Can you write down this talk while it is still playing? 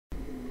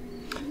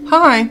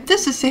Hi,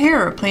 this is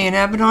Sahara playing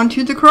Avadon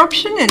to the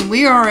Corruption, and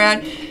we are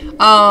at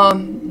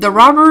the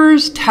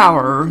Robber's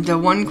Tower, the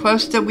one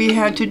quest that we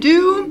had to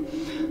do.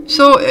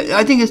 So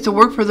I think it's to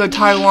work for the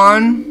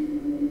Taiwan.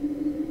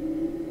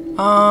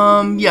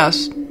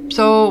 Yes.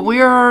 So we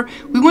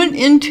went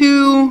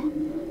into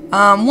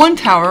one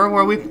tower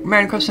where we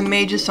ran across some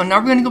mages. So now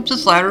we're gonna go up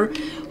this ladder,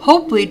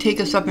 hopefully take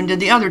us up into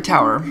the other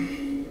tower.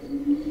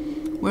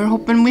 We're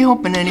hoping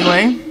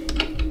anyway.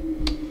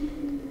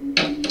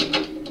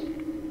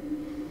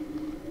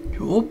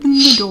 Open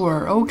the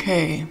door.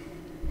 Okay.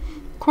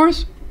 Of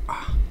course.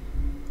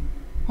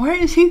 Why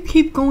does he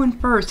keep going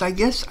first? I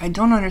guess I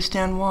don't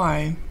understand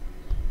why.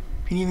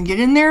 Can you even get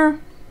in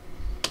there?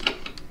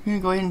 We're gonna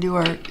go ahead and do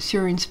our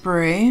searing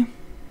spray.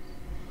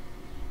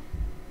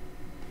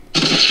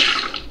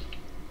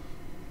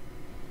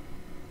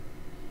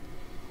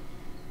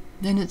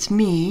 Then it's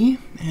me,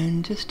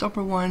 and just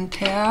over one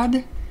tad.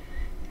 And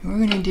we're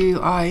gonna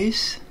do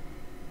ice.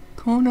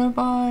 Cone of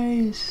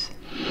ice.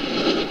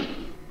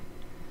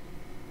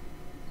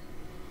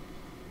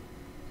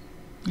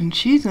 And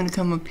she's going to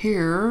come up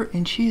here,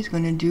 and she's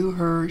going to do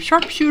her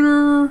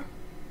sharpshooter.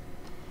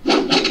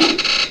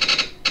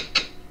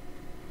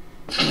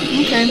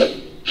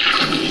 Okay.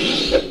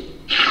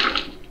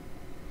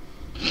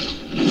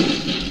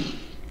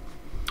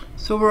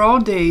 So we're all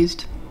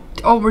dazed.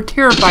 Oh, we're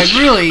terrified,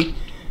 really.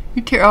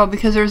 Oh,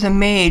 because there's a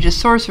mage, a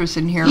sorceress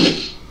in here.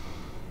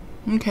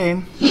 Okay.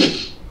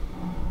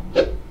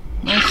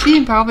 I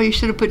see, probably you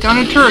should have put down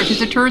a turret, because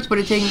the turrets would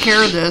have taken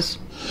care of this.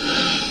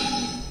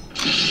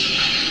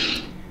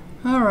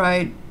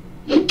 Alright,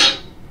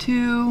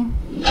 two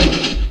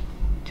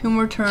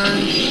more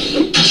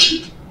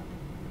turns.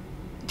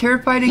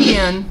 Terrified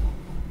again.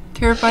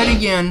 Terrified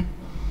again.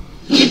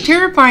 Keep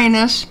terrifying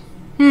us.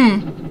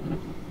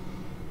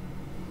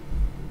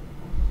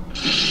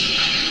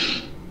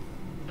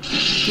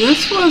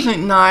 This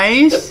wasn't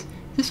nice.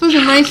 This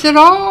wasn't nice at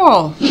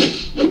all.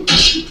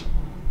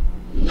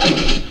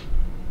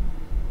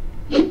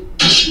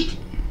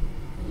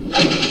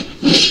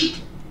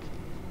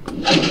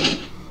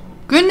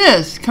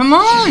 Goodness, come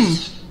on!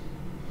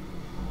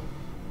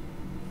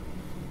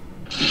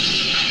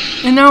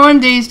 And now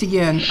I'm dazed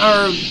again.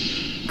 Or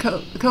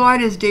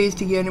Kaleida is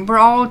dazed again, and we're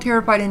all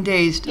terrified and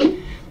dazed.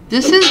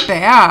 This is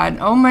bad.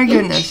 Oh my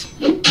goodness.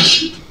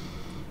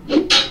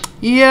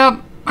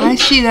 Yep, I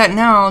see that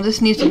now. This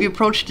needs to be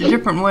approached a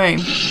different way.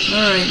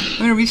 Alright, I'm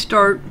gonna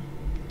restart.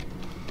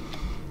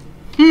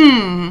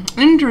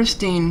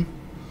 Interesting.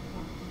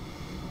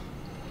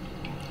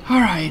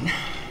 Alright.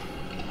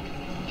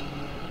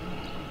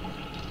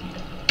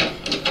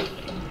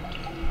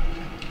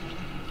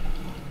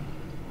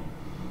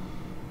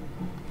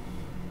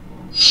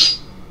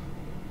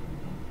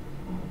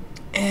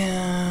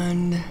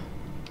 And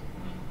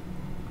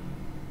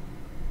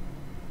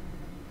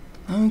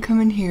I'm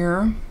coming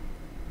here.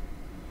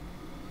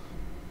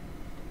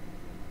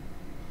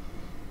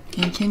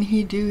 And can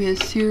he do his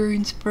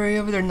searing spray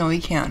over there? No, he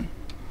can.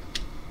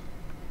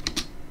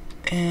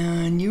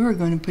 And you are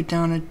going to put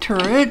down a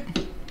turret.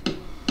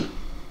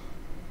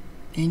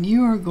 And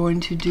you are going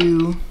to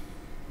do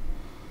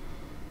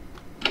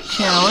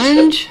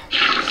challenge.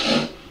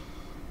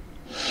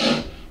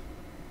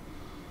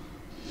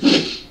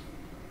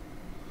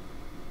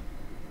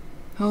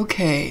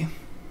 Okay,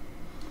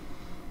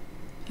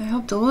 that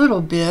helped a little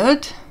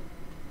bit.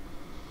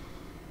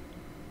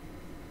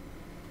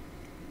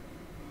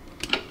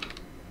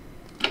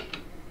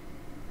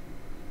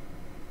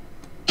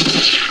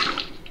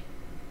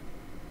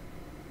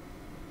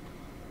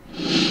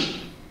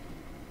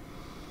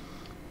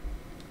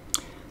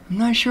 I'm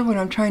not sure what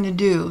I'm trying to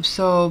do,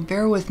 so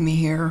bear with me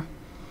here.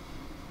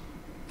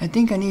 I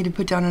think I need to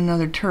put down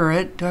another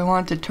turret. Do I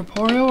want the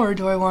Torpedo or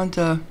do I want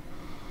the...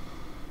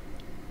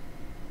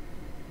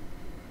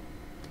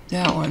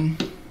 that one?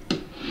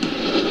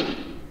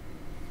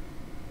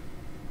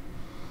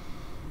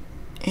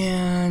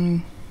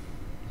 And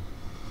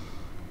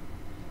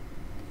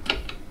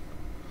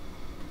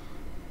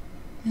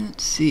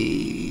let's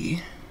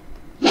see.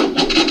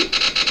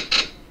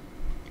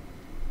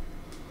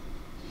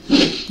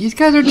 These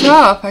guys are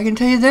tough, I can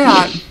tell you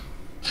that.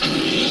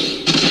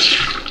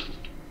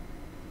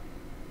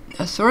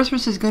 A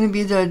sorceress is going to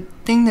be the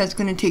thing that's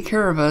going to take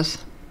care of us.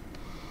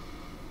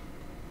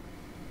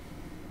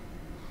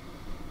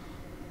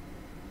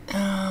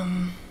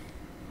 I'm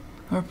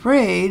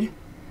afraid.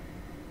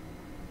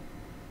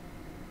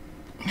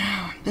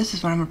 This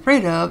is what I'm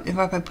afraid of. If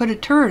I put a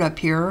turret up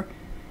here,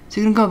 is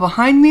it going to go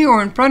behind me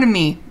or in front of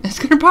me? It's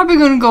probably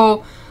going to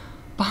go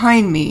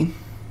behind me.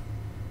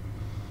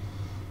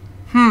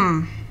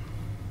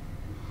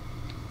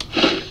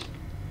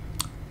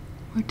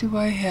 What do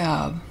I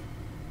have?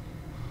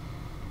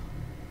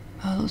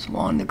 Oh, those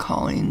Wanda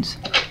Callings.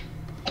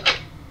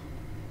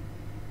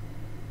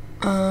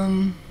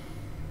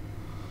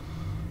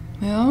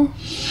 Well,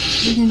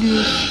 we can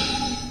do...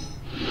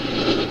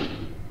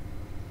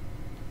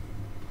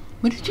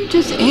 What did you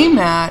just aim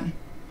at?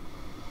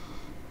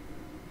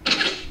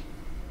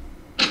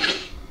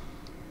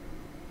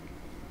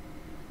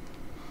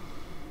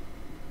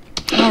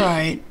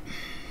 Alright.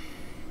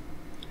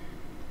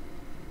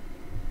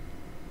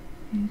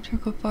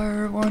 Trickle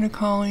fire, wand of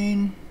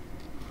calling.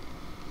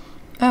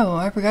 Oh,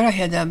 I forgot I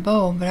had that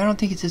bow, but I don't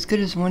think it's as good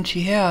as the one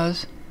she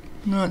has.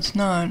 No, it's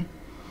not.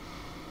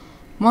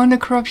 Wand of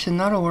corruption,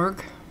 that'll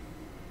work.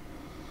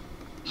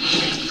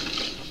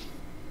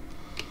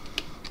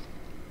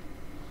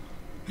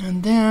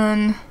 And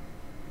then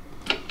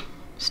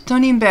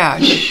stunning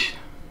bash.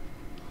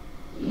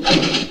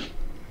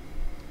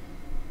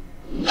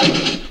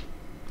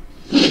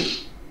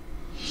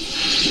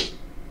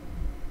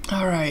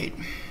 All right.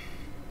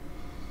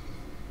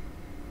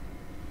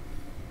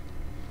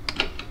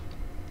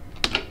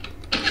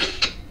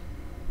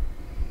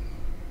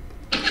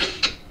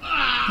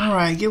 All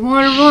right, get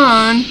one to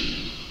run.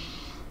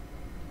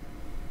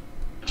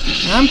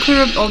 I'm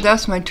clear up. Oh,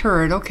 that's my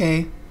turret.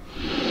 Okay.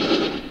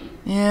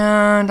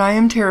 And I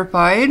am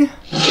terrified.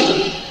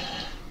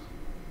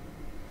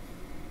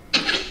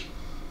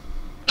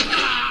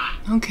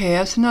 Okay,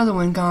 that's another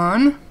one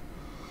gone.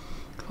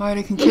 Glad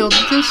I can kill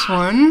this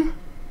one.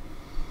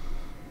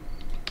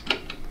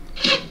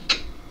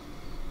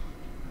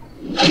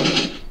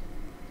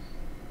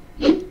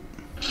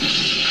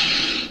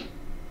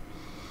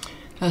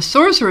 A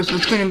sorceress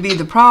was going to be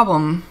the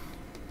problem.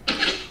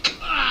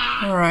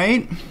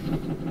 Alright.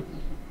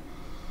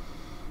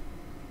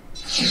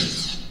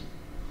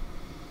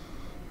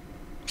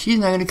 She's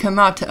not going to come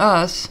out to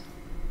us.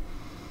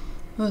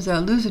 What was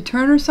that? Lose a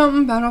turn or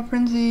something? Battle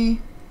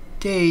frenzy.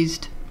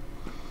 Dazed.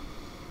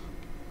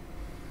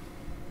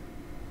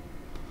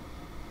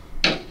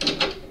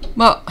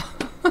 Well.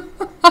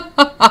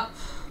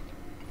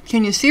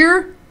 Can you see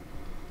her?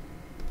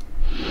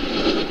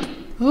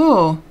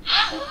 Oh.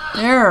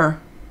 There.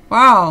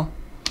 Wow.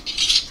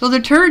 So the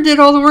turret did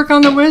all the work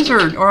on the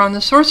wizard. Or on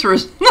the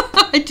sorceress.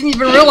 I didn't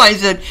even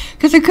realize it.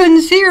 Because I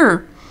couldn't see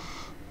her.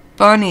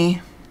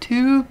 Funny.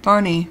 Too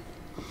funny.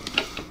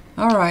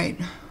 Alright.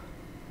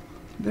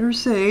 Better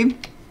save.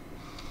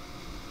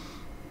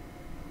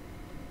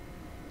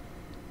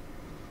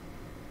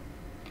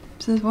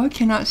 It says what?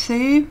 Cannot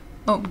save?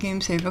 Oh,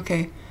 game save.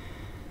 Okay.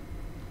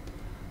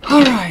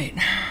 Alright.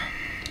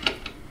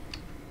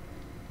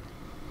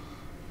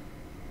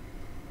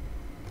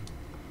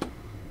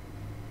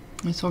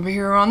 It's over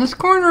here on this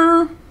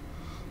corner.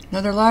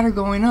 Another ladder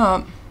going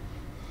up.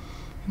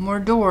 More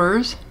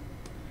doors.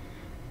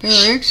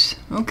 Barracks.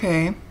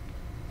 Okay.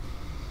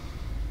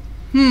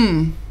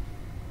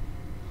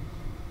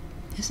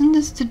 Isn't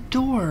this the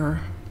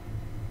door?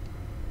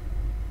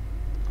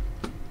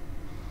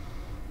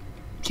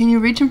 Can you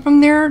reach him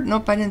from there?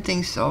 Nope, I didn't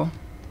think so.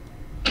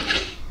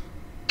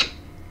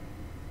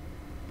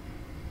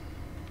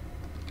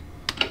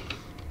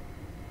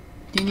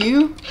 Can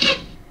you?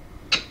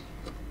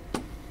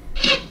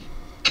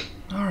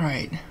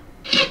 Alright.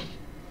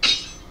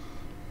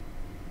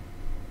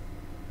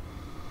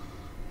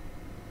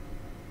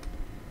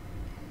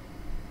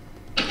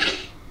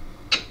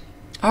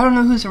 I don't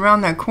know who's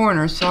around that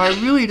corner, so I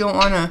really don't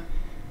want to...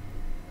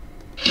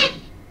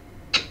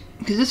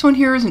 Because this one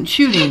here isn't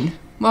shooting.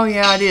 Well,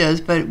 yeah, it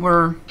is, but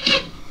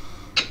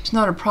it's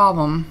not a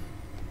problem.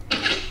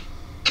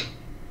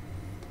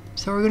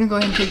 So we're going to go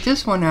ahead and take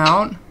this one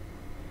out.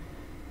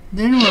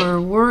 Then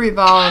we'll worry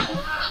about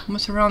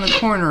what's around the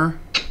corner.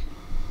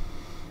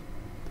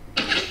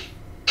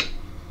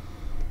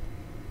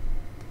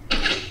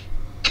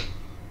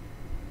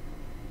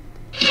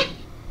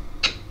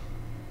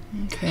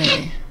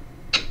 Okay.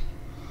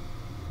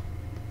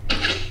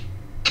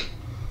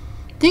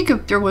 I think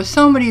if there was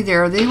somebody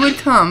there, they would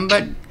come,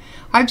 but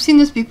I've seen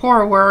this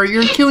before where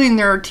you're killing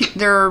their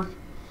I'm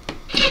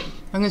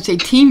going to say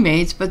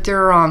teammates, but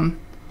their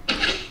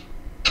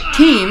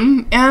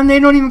team, and they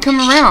don't even come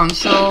around,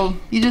 so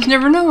you just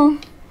never know.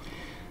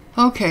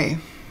 Okay.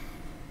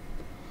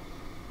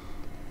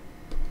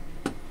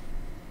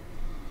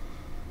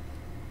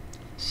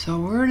 So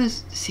where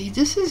does... See,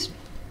 this is...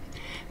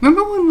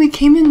 Remember when we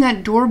came in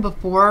that door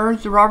before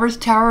the robbers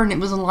tower and it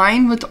was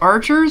lined with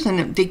archers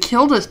and they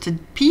killed us to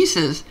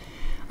pieces?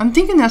 I'm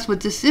thinking that's what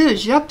this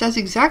is. Yep, that's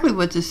exactly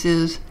what this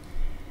is.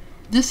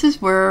 This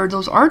is where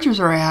those archers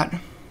are at.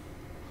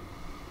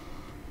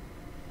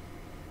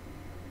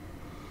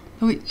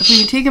 If we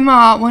can take them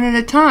out one at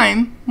a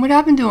time, what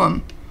happened to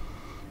them?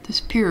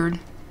 Disappeared.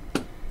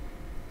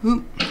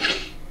 Oop.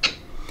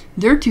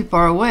 They're too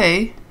far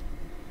away.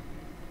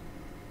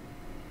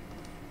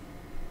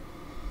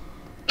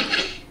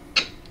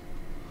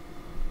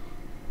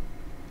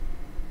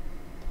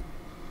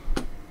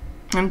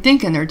 I'm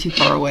thinking they're too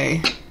far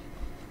away.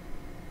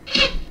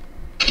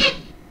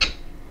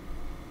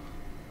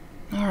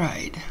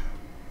 Alright.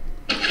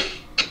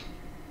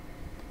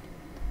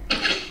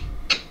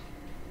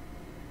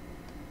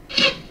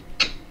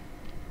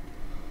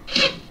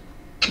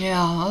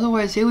 Yeah,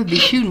 otherwise they would be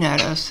shooting at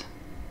us.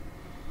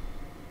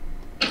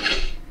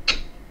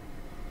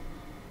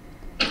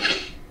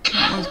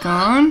 That one's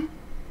gone.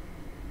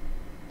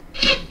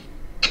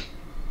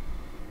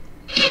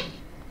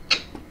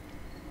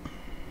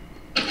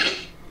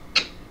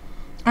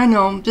 I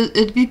know,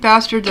 it'd be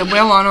faster to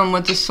wail on them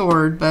with the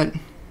sword, but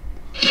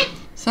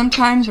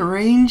Sometimes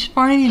range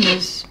finding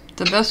is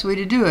the best way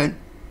to do it.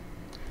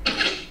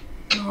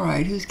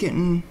 Alright, who's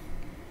getting...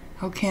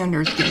 Oh,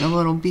 Cander's getting a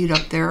little beat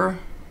up there.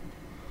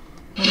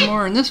 One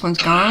more and this one's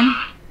gone.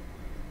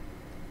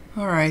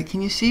 Alright,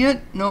 can you see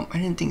it? Nope, I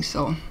didn't think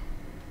so.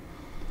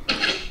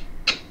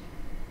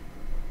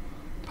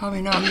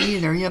 Probably not me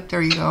either. Yep,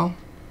 there you go.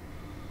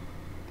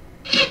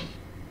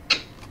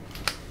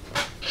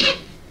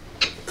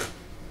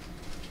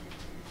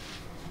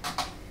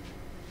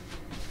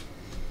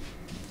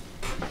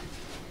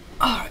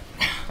 Alright.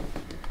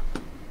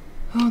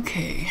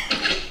 Okay.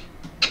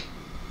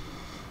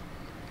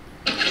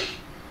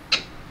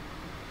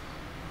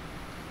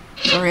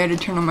 Sorry, I had to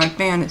turn on my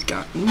fan. It's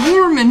got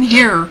warm in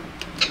here.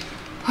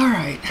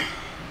 Alright.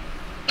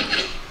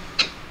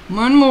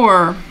 One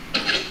more.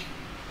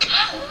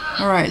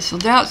 Alright, so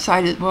that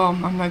side is... Well,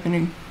 I'm not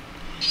going to...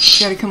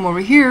 Gotta come over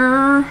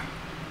here.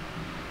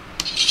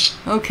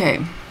 Okay.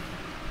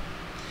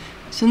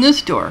 It's in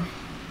this door.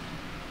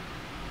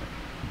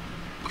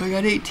 I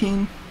got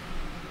 18.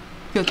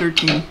 Got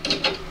 13.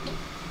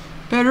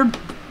 Better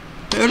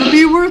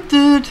be worth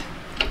it.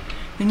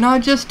 And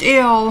not just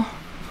ale.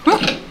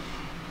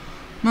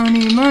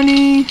 Money,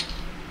 money.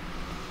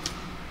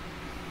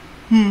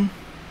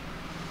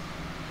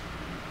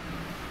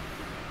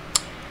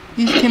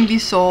 These can be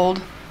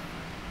sold.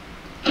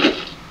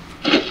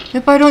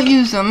 If I don't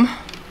use them.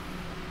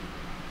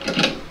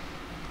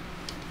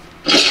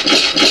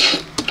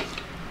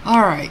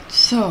 Alright,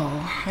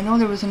 so I know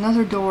there was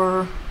another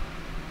door.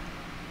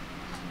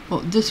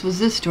 Well, this was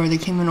this door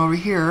that came in over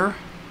here.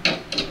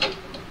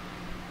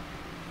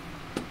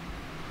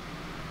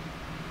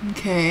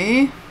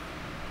 Okay.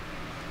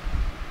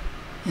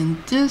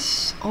 And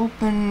this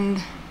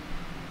opened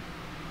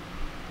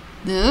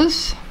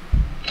this.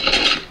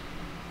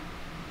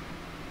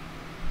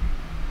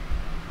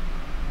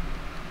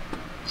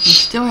 We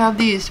still have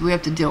these we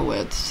have to deal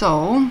with.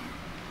 So,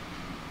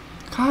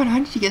 God, how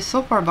did you get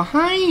so far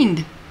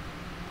behind?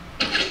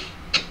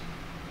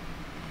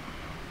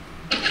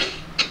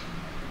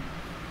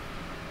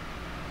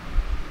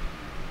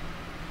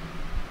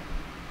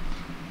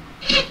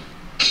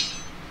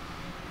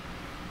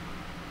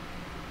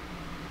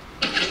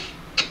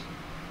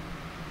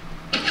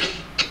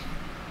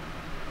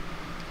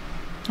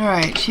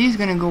 Alright, she's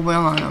gonna go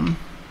well on them.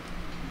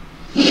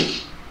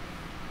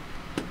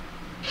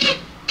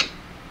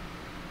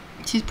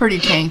 She's pretty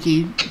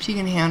tanky. She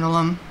can handle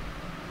them.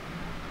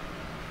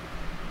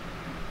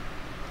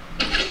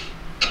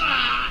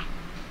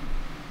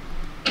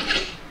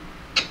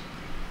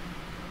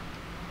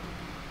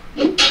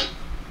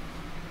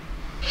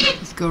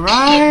 Let's go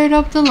right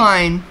up the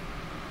line.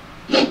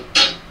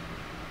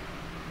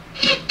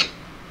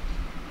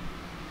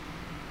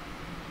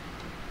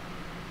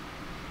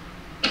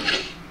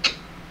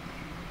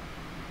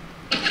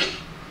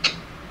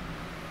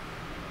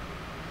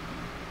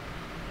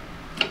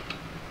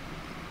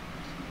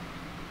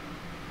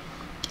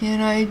 Can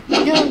I?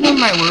 Yeah, that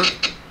might work.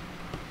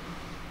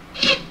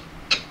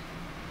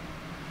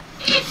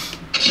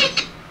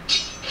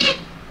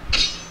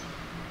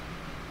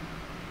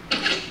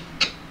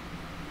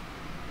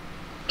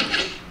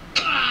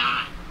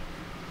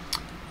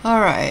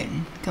 Alright,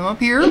 come up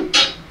here.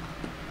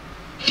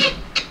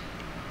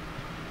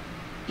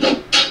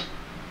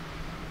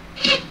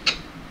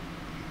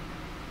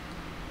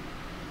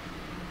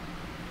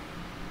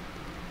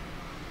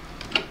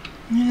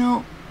 You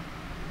know,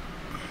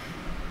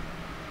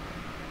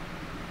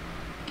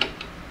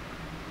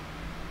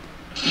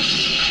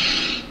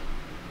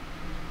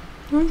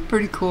 that's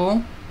pretty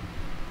cool.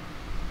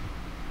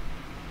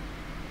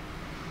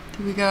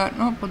 Do we got...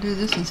 Oh, we'll do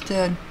this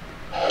instead.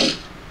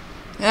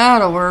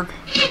 That'll work.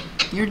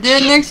 You're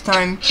dead next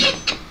time.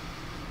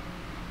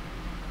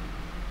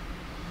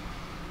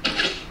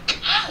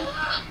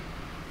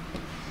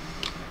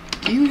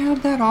 Do you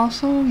have that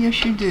also?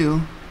 Yes, you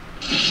do.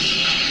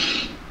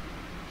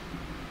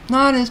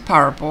 Not as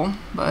powerful,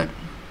 but...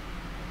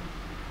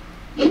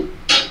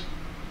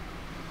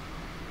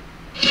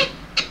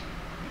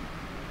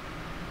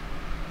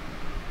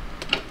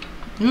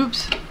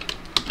 Oops.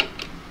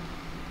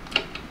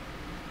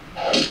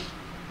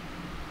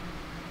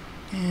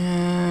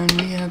 And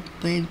we have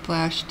Blade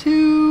Flash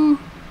 2.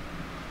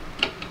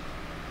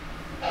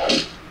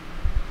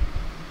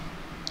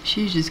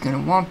 She's just gonna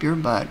whomp your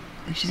butt.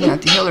 She's gonna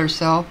have to heal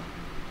herself.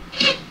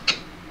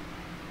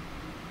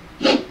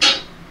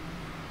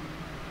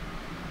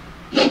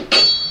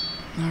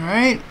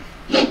 Alright.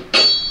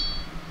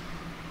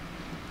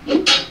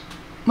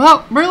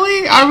 Well,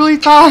 really? I really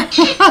thought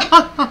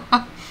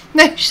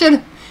they should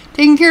have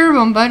taken care of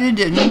him, but it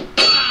didn't.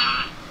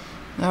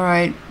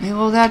 Alright,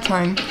 maybe that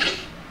time.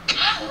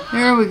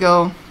 There we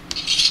go.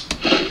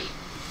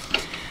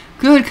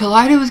 Good,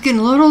 Kaleida was getting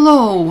a little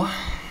low.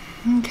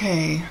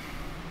 Okay.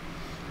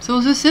 So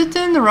is this it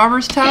then? The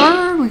Robbers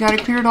Tower? We got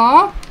it cleared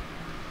off?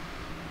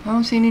 I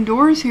don't see any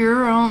doors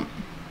here. I don't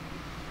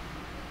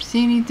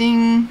see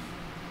anything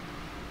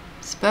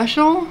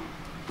special.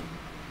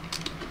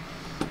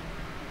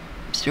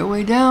 Still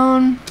way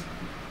down.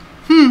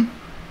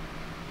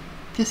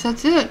 Guess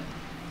that's it.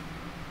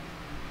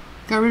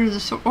 Got rid of the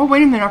sword. Oh,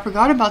 wait a minute. I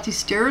forgot about these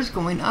stairs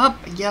going up.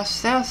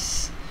 Yes,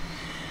 yes.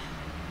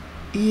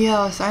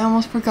 Yes, I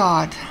almost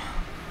forgot.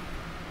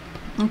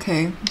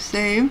 Okay,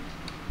 save.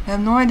 I have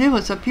no idea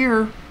what's up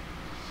here.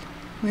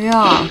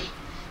 Yeah.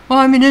 Well,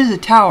 I mean, it is a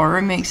tower.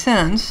 It makes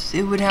sense.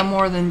 It would have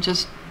more than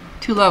just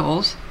 2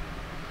 levels.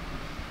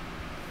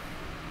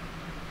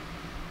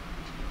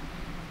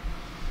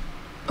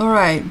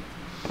 Alright.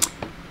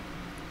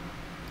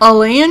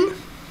 Alain?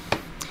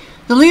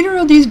 The leader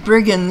of these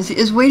brigands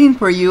is waiting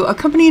for you,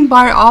 accompanied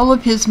by all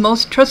of his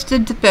most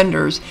trusted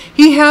defenders.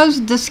 He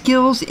has the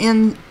skills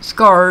and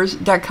scars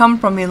that come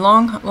from a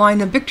long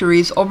line of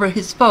victories over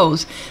his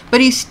foes, but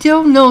he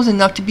still knows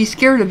enough to be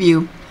scared of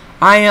you.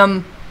 I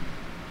am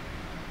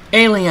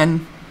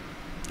Alain.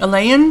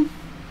 Alain?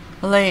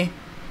 Alain.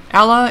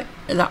 Alain?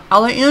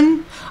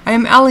 I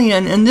am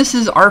Alain, and this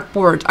is our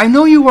fort. I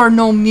know you are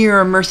no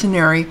mere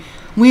mercenary.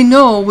 We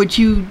know what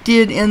you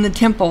did in the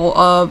temple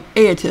of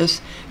Aetus.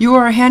 You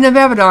are a hand of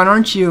Avadon,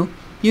 aren't you?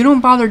 You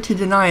don't bother to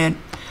deny it.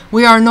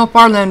 We are no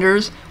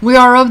Farlanders. We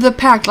are of the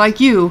pack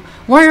like you.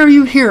 Why are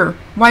you here?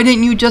 Why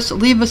didn't you just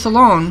leave us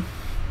alone?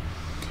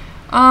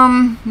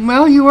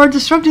 Well, you are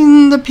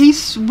disrupting the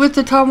peace with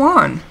the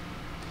Taiwan.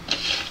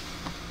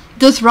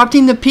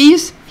 Disrupting the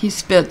peace? He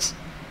spits.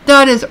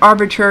 That is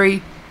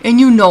arbitrary, and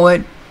you know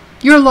it.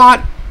 Your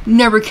lot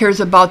never cares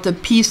about the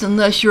peace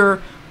unless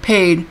you're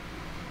paid.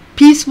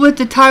 Peace with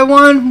the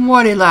Taiwan?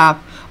 What a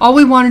laugh. All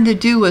we wanted to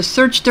do was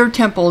search their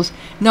temples.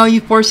 Now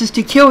you force us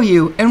to kill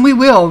you, and we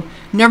will.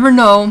 Never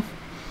know.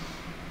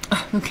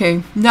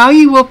 Okay, now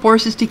you will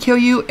force us to kill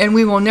you, and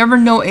we will never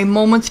know a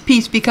moment's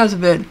peace because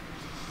of it.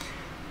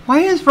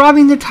 Why is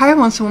robbing the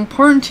Taiwan so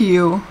important to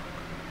you?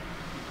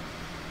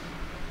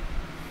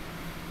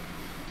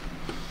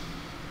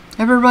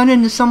 Ever run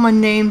into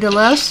someone named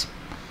Alain?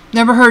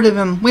 Never heard of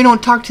him. We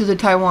don't talk to the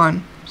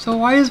Taiwan. So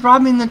why is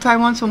robbing the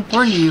Taiwan so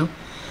important to you?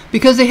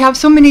 Because they have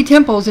so many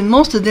temples and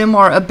most of them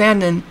are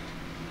abandoned.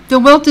 The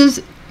wealth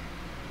is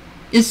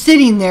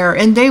sitting there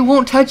and they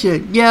won't touch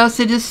it. Yes,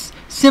 it is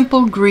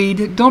simple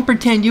greed. Don't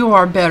pretend you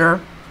are better.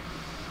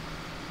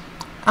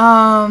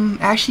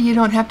 Actually you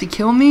don't have to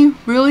kill me?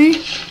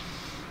 Really?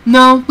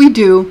 No, we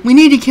do. We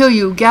need to kill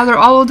you. Gather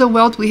all of the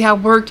wealth we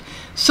have worked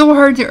so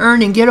hard to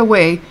earn and get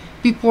away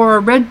before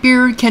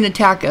Redbeard can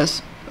attack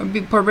us. Or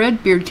before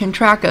Redbeard can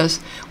track us.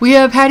 We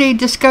have had a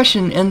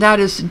discussion and that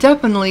is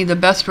definitely the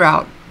best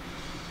route.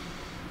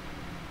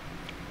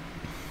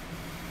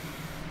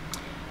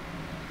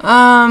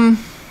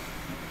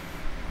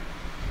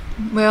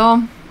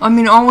 Well, I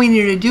mean, all we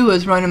need to do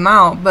is run him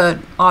out, but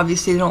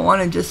obviously they don't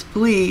want to just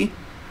flee.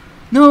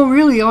 No,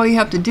 really, all you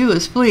have to do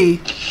is flee.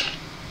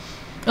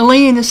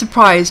 Alain is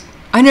surprised.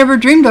 I never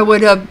dreamed I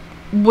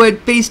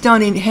would face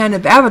down a hand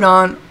of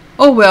Avadon.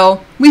 Oh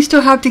well, we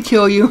still have to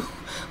kill you.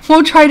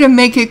 We'll try to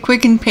make it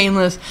quick and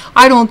painless.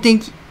 I don't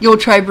think you'll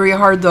try very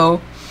hard,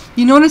 though.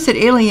 You notice that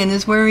Alain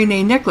is wearing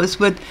a necklace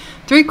with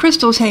 3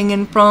 crystals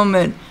hanging from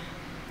it.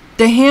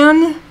 The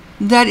hand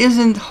that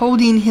isn't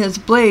holding his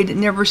blade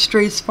never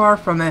strays far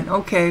from it.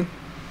 Okay.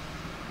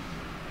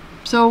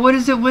 So what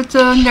is it with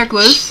the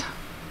necklace?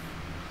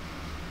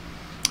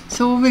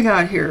 So what we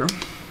got here?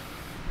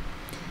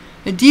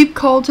 A deep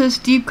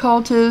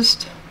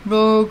cultist,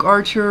 rogue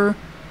archer,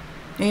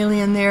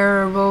 alien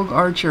there, rogue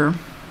archer.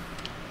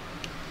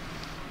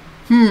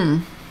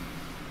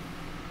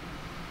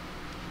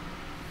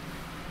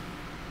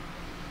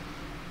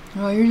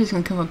 Oh, you're just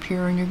gonna come up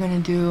here and you're gonna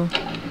do...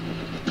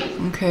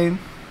 Okay.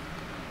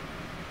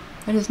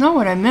 That is not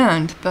what I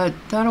meant, but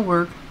that'll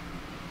work.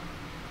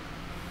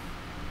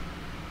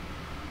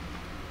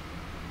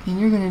 And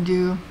you're gonna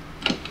do...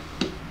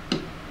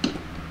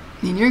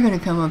 And you're gonna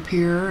come up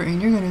here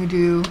and you're gonna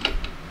do...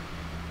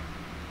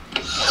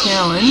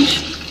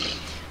 Challenge.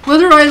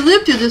 Whether I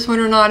live through this one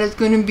or not is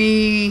gonna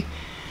be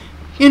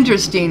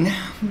interesting,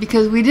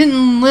 because we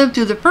didn't live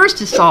through the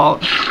first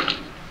assault.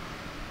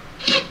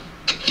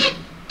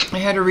 I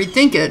had to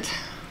rethink it.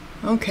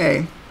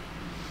 Okay.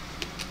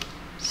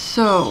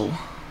 So...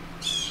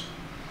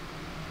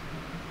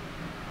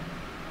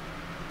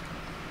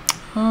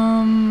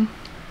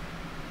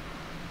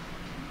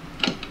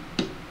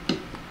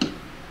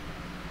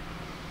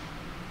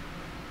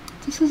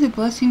 This is a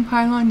blessing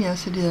pylon?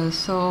 Yes, it is.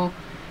 So,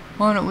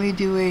 why don't we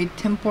do a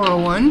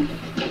temporal one?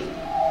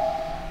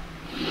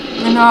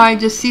 And now I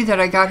just see that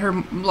I got her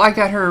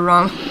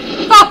wrong.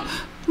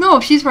 No,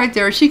 she's right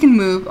there. She can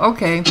move.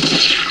 Okay.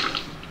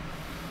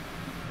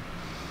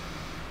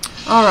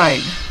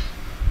 Alright.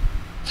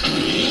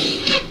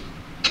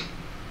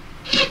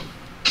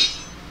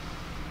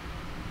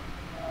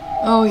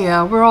 Oh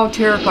yeah, we're all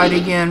terrified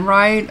again,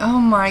 right? Oh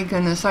my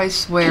goodness, I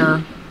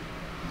swear.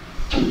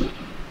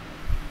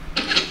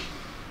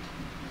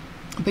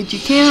 But you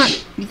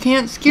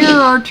can't scare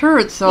our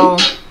turrets, so...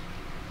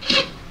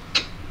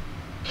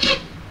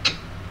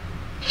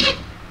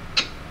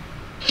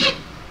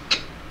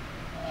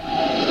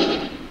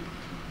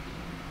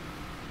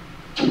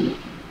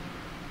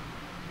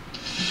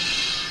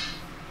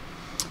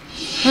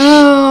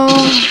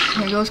 Oh...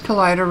 There goes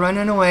Collider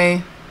running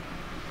away.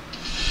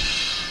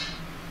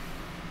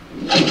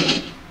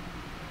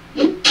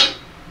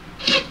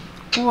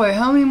 Boy,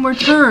 how many more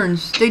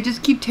turns? They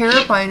just keep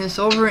terrifying us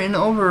over and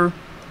over.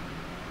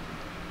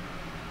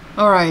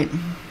 Alright.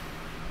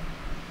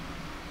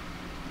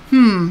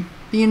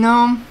 You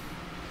know...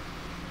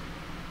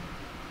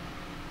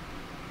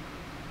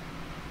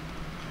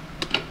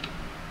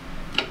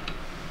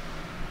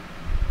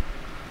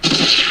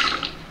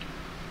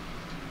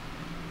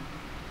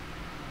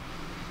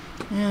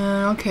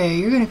 Okay,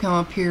 you're going to come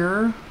up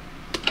here.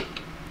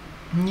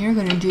 And you're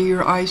going to do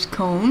your ice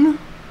cone.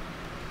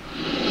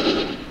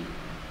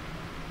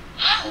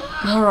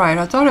 Alright,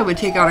 I thought I would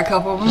take out a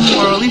couple of them,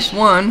 or at least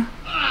one.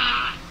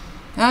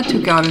 That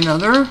took out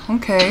another.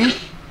 Okay.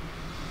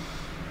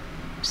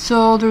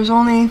 So there's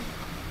only...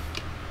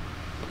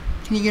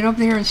 Can you get up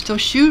there and still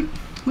shoot?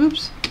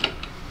 Whoops.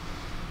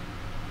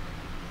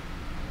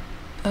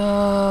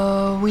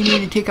 We need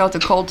to take out the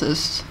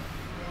cultists.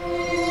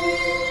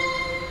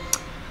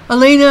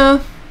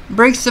 Alain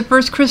breaks the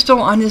first crystal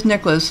on his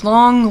necklace.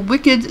 Long,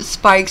 wicked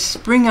spikes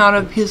spring out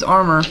of his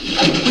armor.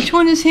 Which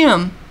one is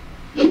him?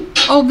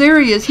 Oh, there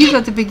he is. He's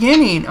at the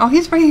beginning. Oh,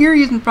 he's right here.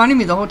 He's in front of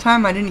me the whole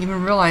time. I didn't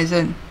even realize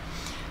it.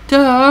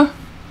 Duh.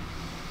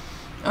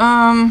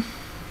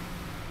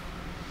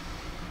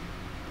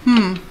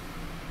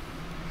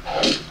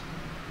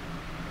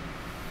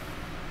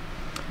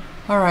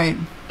 Alright.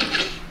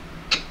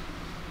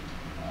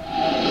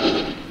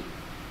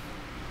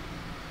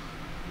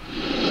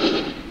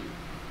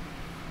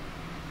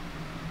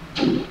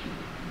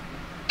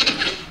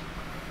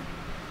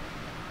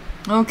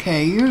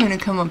 Okay, you're gonna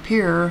come up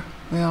here.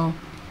 Well,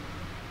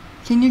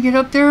 can you get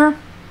up there?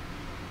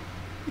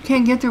 You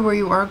can't get there where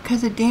you are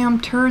because the damn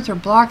turrets are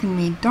blocking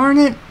me. Darn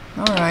it.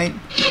 Alright.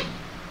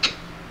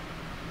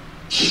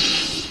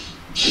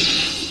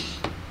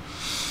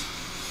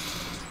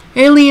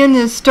 Alain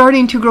is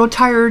starting to grow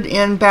tired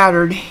and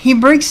battered. He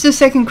breaks the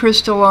second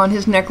crystal on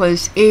his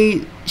necklace.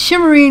 A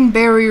shimmering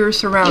barrier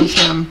surrounds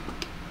him.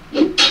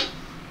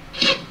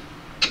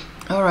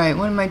 Alright,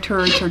 one of my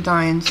turrets are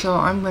dying, so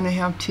I'm going to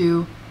have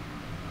to...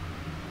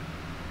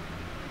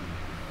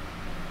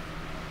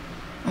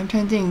 I'm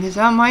trying to think, is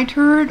that my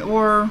turret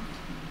or...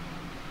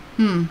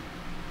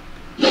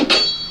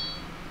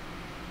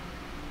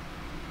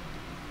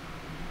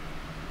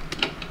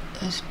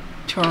 Let's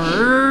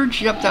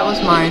charge. Yep, that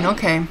was mine.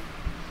 Okay.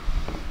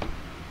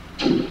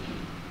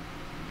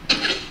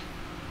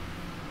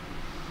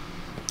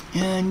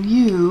 And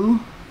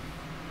you...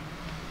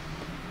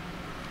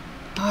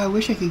 Oh, I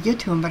wish I could get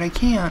to him, but I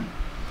can't.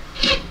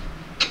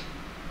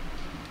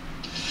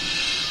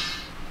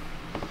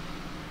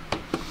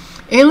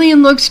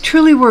 Alain looks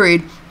truly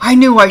worried. I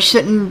knew I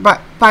shouldn't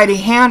bite a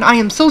hand. I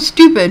am so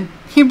stupid.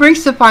 He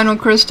breaks the final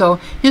crystal.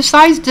 His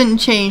size didn't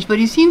change, but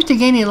he seems to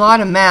gain a lot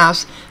of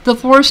mass. The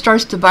floor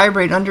starts to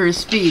vibrate under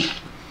his feet.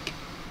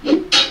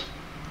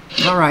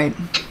 Alright.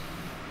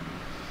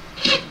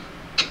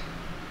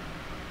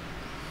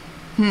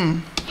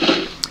 You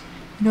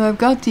know, I've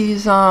got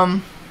these,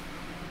 lots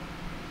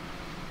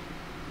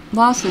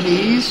of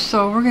these,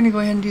 so we're going to go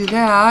ahead and do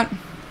that.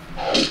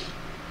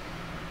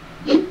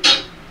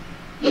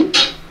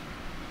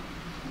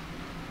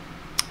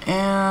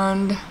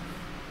 And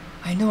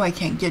I know I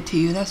can't get to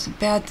you. That's a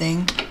bad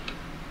thing.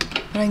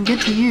 But I can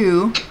get to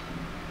you.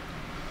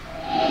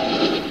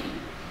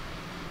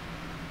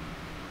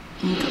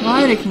 And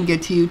Clyde can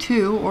get to you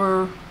too,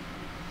 or...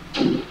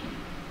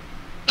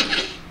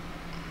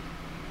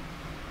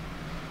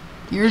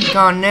 You're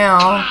gone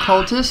now,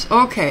 cultist.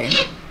 Okay.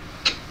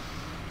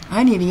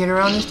 I need to get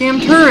around this damn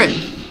turret.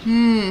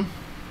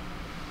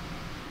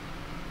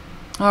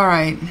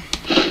 Alright.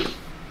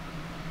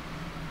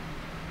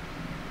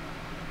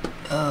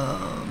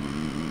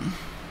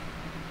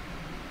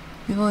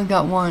 You've only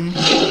got one.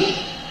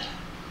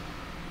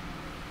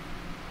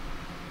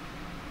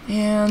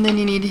 And then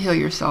you need to heal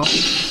yourself.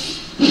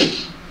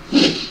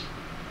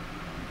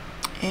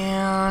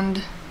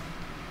 And...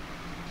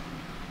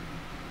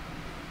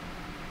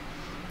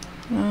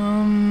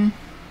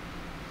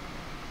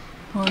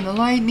 on the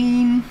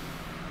lightning.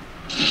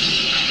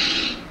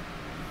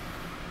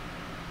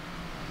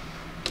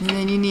 And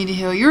then you need to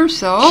heal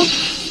yourself.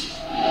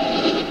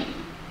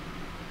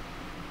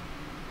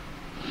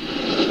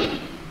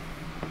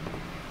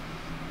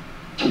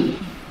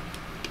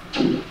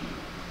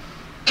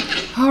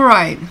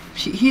 Alright,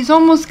 he's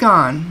almost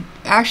gone.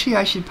 Actually,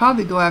 I should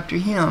probably go after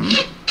him.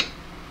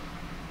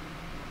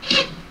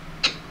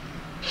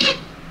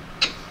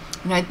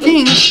 And I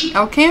think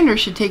Alcander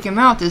should take him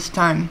out this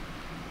time.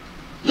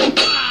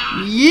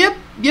 Yep.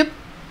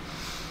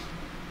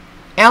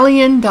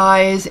 Alain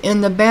dies,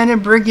 and the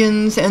bandit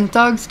brigands and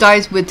thugs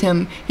dies with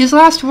him. His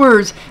last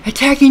words,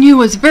 "Attacking you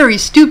was very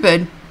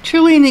stupid."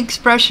 Truly an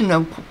expression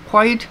of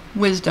quiet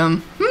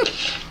wisdom.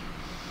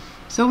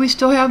 So we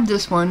still have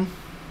this one.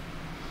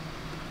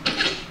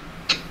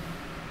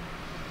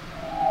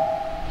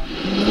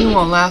 You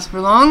won't last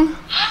for long.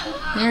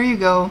 There you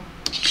go.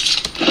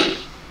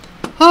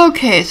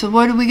 Okay, so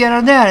what do we get out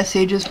of that? A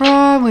Sage's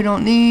Rod, we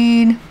don't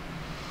need.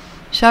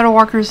 Shadow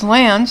Walker's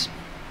lands.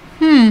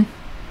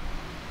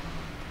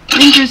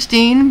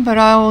 Interesting, but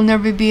I will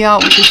never be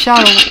out with the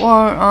Shadow,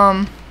 or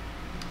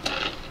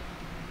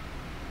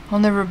I'll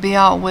never be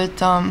out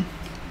with any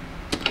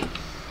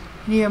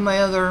of my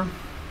other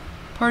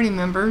party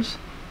members.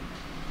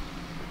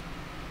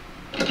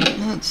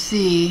 Let's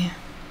see.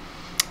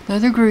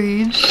 Leather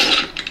greaves,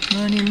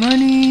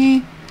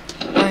 money,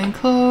 fine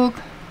cloak,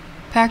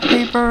 pack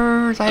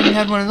papers. I haven't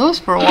had one of those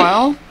for a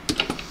while.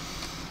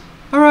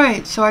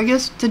 Alright, so I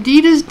guess the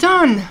deed is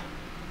done.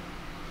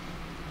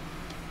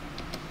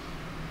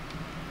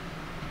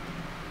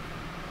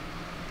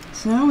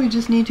 So now we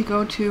just need to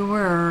go to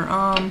where?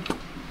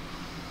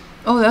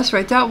 Oh, that's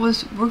right. That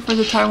was work for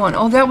the Taiwan.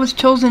 Oh, that was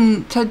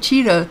chosen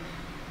Tachia.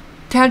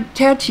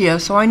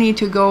 So I need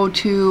to go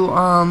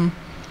to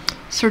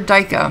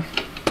Serdica.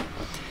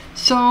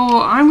 So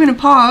I'm going to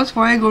pause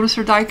while I go to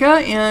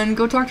Serdica and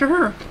go talk to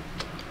her.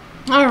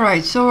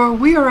 Alright, so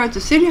we are at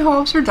the City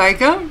Hall of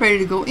Serdica, ready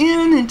to go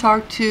in and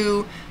talk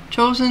to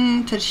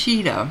chosen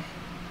Tachia.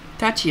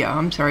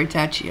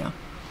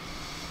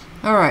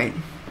 Alright.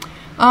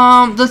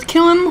 The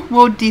kiln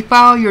will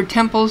defile your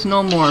temples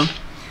no more.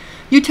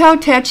 You tell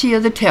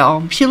Tachia the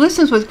tale. She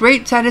listens with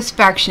great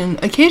satisfaction,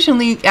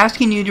 occasionally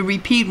asking you to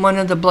repeat one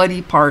of the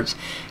bloody parts.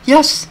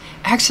 Yes,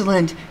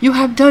 excellent. You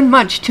have done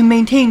much to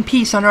maintain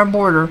peace on our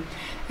border.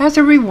 As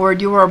a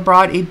reward, you are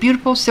brought a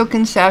beautiful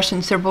silken sash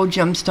and several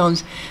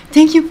gemstones.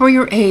 Thank you for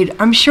your aid.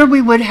 I'm sure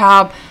we would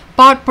have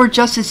fought for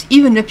justice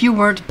even if you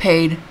weren't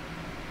paid.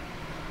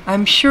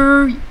 I'm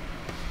sure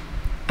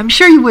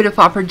you would have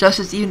fought for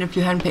justice even if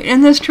you hadn't paid.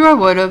 And that's true, I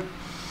would have.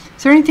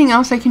 Is there anything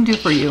else I can do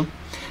for you?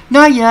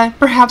 Not yet,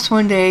 perhaps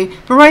one day,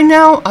 but right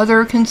now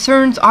other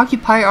concerns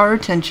occupy our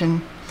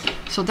attention.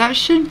 So that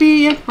should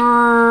be it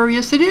for,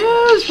 yes it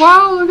is,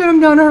 wow, look at them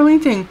down our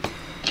thing.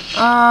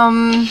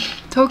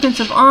 Tokens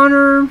of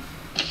honor.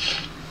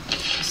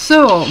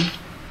 So,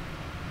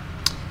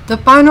 the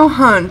final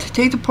hunt.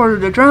 Take the Port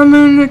of the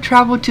Drummond,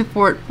 travel to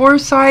Fort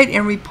Forsyth,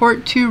 and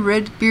report to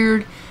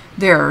Redbeard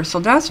there. So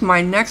that's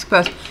my next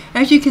quest.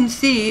 As you can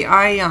see,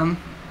 I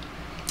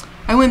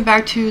went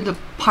back to the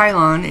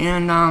pylon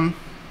and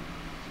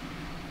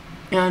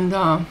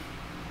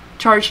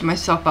charged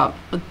myself up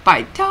with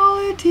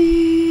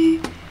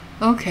vitality.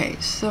 Okay,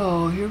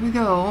 so here we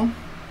go.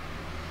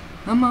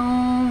 Come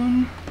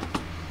on.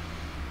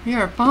 We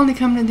are finally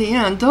coming to the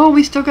end. Though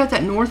we still got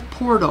that north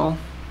portal.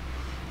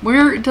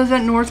 Where does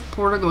that north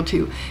portal go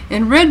to?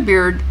 In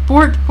Redbeard,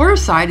 Fort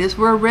Forsyth is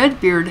where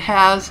Redbeard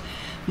has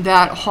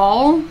that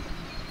hall,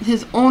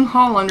 his own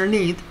hall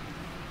underneath,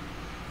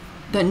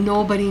 that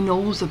nobody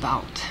knows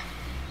about.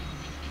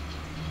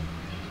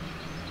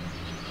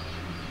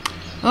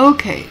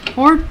 Okay,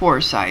 Fort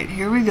Forsyth.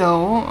 Here we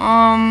go.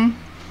 Now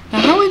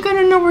how are we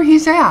gonna know where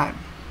he's at?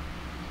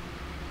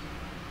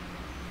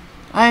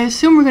 I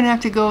assume we're gonna have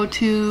to go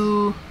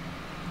to.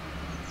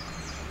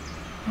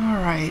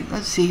 Alright,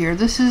 let's see here.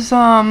 This is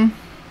the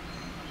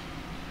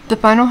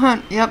final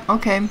hunt. Yep,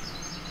 okay.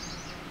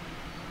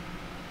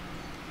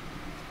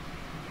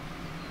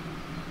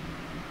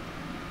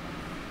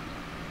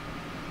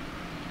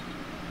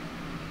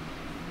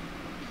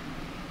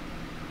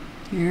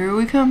 Here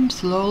we come,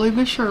 slowly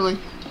but surely.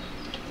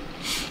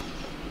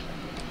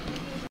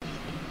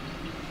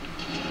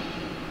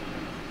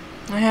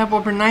 I have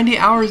over 90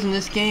 hours in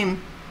this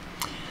game.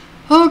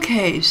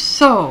 Okay,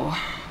 so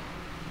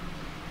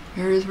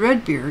where is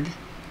Redbeard?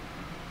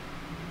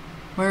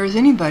 Where is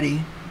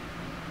anybody?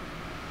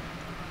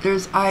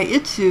 There's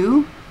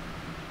Itsu.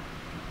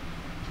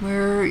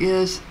 Where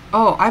is...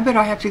 Oh, I bet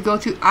I have to go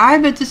to... I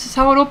bet this is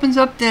how it opens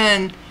up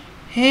then.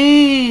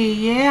 Hey,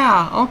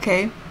 yeah,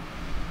 okay.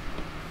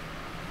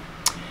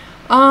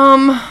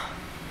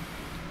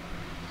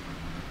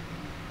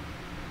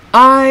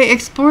 I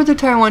explored the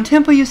Taiwan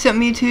temple you sent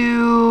me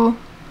to.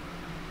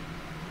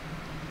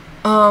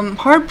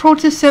 Hard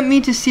Protest sent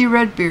me to see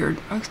Redbeard.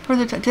 I explored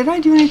the... Did I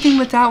do anything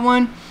with that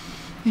one?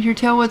 Did your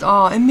tale with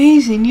awe?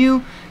 Amazing,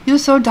 you're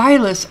so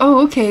guileless.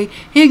 Oh, okay.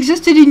 He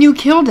existed and you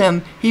killed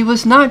him. He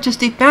was not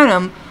just a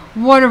phantom.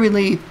 What a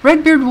relief.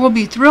 Redbeard will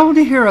be thrilled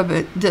to hear of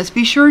it. Just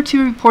be sure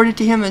to report it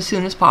to him as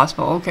soon as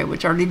possible. Okay,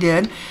 which I already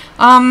did.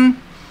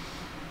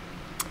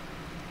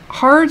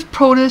 Hard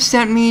Protest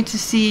sent me to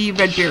see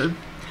Redbeard.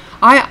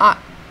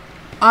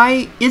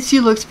 Itzy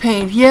looks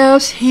pained.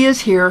 Yes, he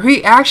is here.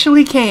 He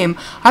actually came.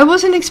 I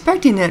wasn't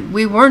expecting it.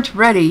 We weren't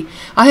ready.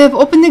 I have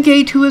opened the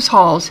gate to his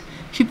halls.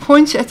 She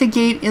points at the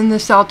gate in the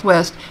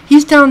southwest.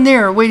 He's down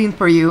there waiting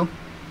for you.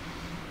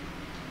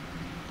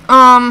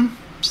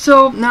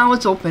 So now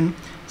it's open.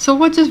 So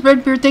what does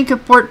Redbeard think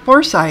of Fort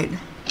Forsyth?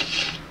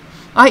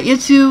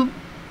 Itzu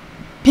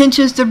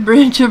pinches the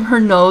bridge of her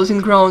nose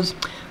and groans.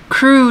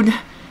 Crude,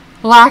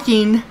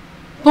 lacking,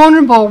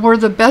 vulnerable were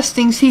the best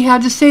things he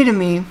had to say to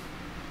me.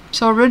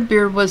 So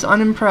Redbeard was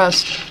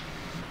unimpressed.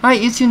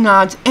 Itsu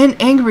nods, and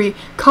angry,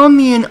 called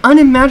me an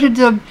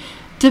unimaginative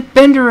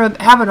defender of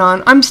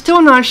Avadon. I'm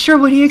still not sure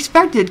what he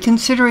expected,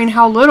 considering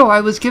how little I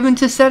was given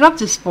to set up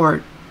this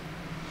sport.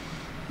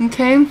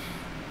 Okay.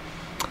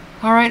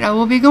 Alright, I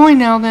will be going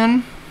now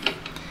then.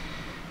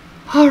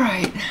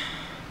 Alright.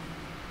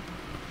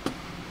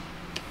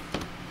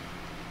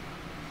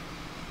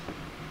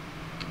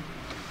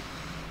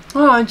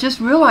 Oh, I just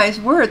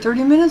realized we're at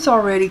 30 minutes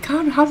already.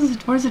 God,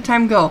 where does the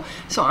time go?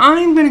 So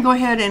I'm going to go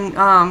ahead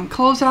and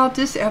close out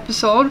this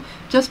episode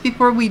just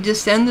before we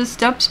descend the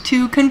steps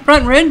to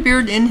confront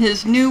Redbeard in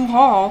his new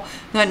hall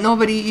that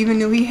nobody even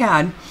knew he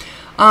had.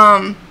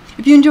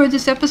 If you enjoyed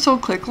this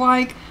episode, click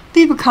like,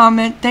 leave a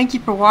comment. Thank you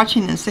for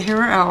watching, and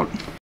Sahara out.